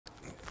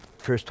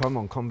First time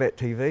on Combat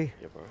TV?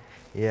 Yeah, bro.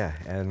 Yeah,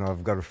 and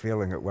I've got a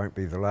feeling it won't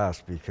be the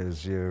last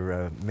because you're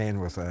a man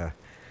with a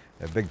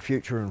big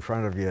future in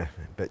front of you,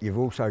 but you've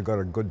also got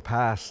a good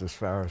past as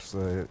far as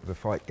the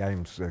fight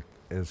games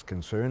is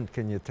concerned.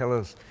 Can you tell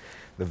us,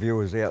 the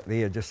viewers out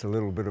there, just a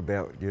little bit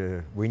about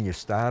when you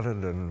started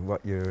and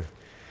what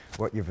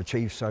you've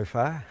achieved so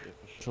far?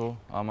 Yeah, for sure.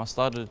 I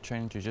started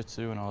training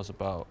jiu-jitsu when I was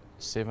about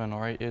 7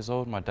 or 8 years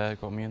old. My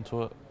dad got me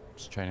into it. I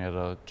was training at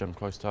a gym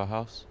close to our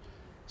house.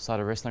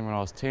 Started wrestling when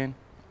I was 10.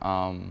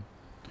 I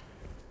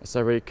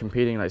started really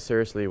competing like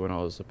seriously when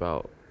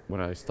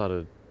I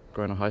started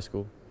going to high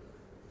school.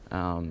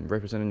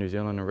 Represented New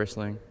Zealand in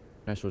wrestling,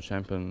 national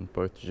champion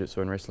both jiu-jitsu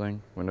and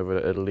wrestling. Went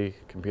over to Italy,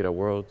 competed at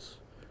Worlds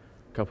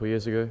a couple of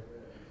years ago.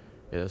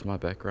 Yeah, that's my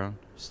background.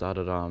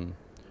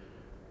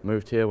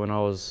 Moved here when I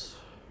was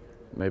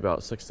maybe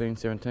about 16,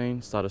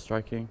 17, started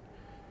striking.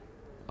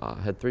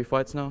 Had 3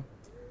 fights now,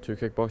 2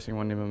 kickboxing,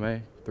 1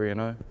 MMA,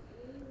 3-0.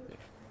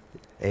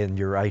 And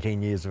you're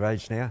 18 years of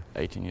age now?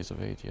 18 years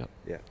of age, yep.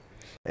 Yeah.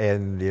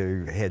 And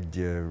you had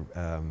you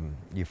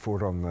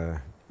fought on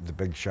the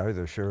big show,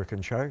 the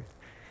Shuriken show.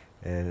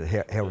 And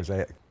how was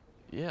that?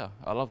 Yeah,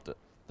 I loved it.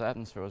 The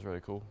atmosphere was really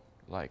cool.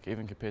 Like,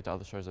 even compared to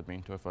other shows I've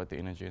been to, I feel like the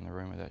energy in the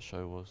room of that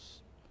show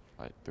was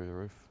like through the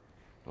roof.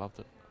 Loved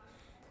it.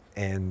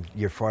 And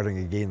you're fighting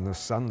again this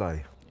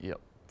Sunday?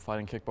 Yep,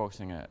 fighting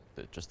kickboxing at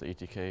just the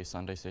ETK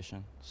Sunday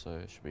session, so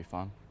it should be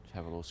fun. Just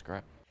have a little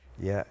scrap.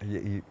 Yeah,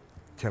 you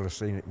tell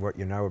us what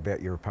you know about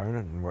your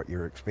opponent and what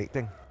you're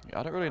expecting. Yeah,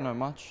 I don't really know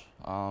much.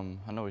 I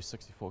know he's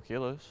 64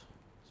 kilos,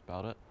 that's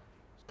about it.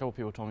 A couple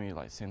people told me he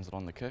like sends it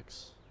on the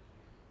kicks,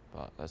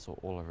 but that's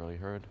all I've really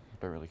heard. I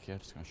don't really care,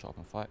 just gonna show up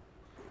and fight.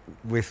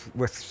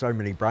 With so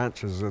many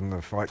branches in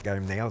the fight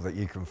game now that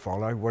you can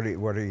follow, what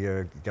are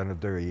you going to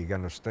do? Are you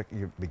going to stick,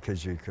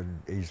 because you could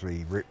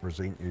easily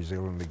represent New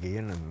Zealand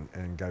again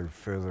and go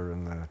further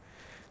in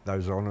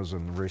those honours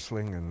in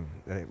wrestling, and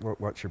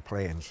what's your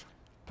plans?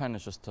 Plan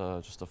is just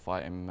to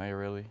fight MMA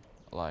really.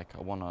 Like,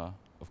 I want to,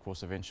 of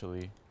course,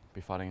 eventually be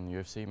fighting in the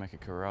UFC, make a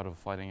career out of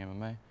fighting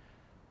MMA.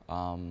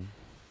 I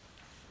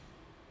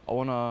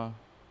want to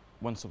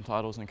win some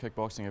titles in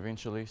kickboxing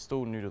eventually.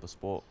 Still new to the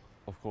sport,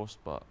 of course,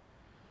 but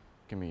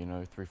give me,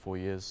 3-4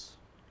 years.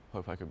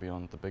 Hope I could be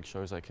on the big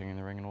shows like King in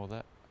the Ring and all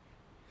that.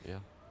 Yeah.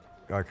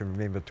 I can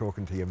remember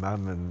talking to your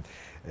mum,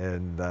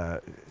 and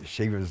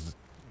she was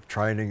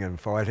training and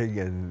fighting,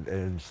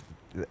 and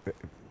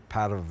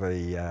part of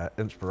the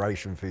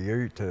inspiration for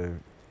you to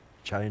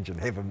change and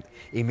have an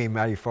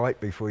MMA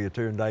fight before you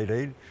turned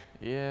 18?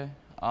 Yeah.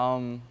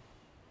 I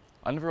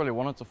never really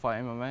wanted to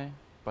fight MMA,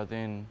 but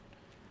then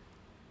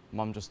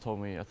Mum just told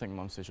me, I think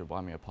Mum said she'd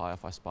buy me a pie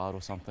if I sparred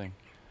or something,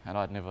 and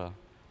I'd never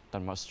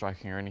done much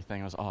striking or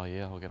anything. I was, oh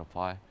yeah, I'll get a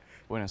pie.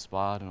 Went and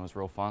sparred and it was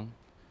real fun.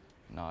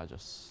 No, I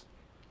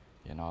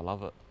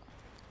love it.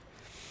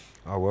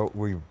 Oh well,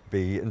 we'd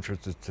be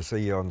interested to see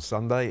you on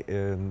Sunday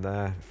and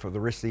for the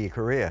rest of your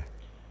career.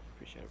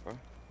 Appreciate it, bro.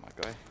 My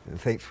guy.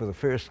 And thanks for the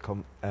first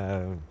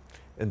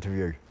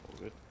interview. All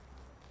good.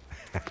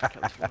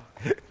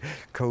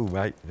 Cool,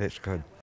 mate. That's good.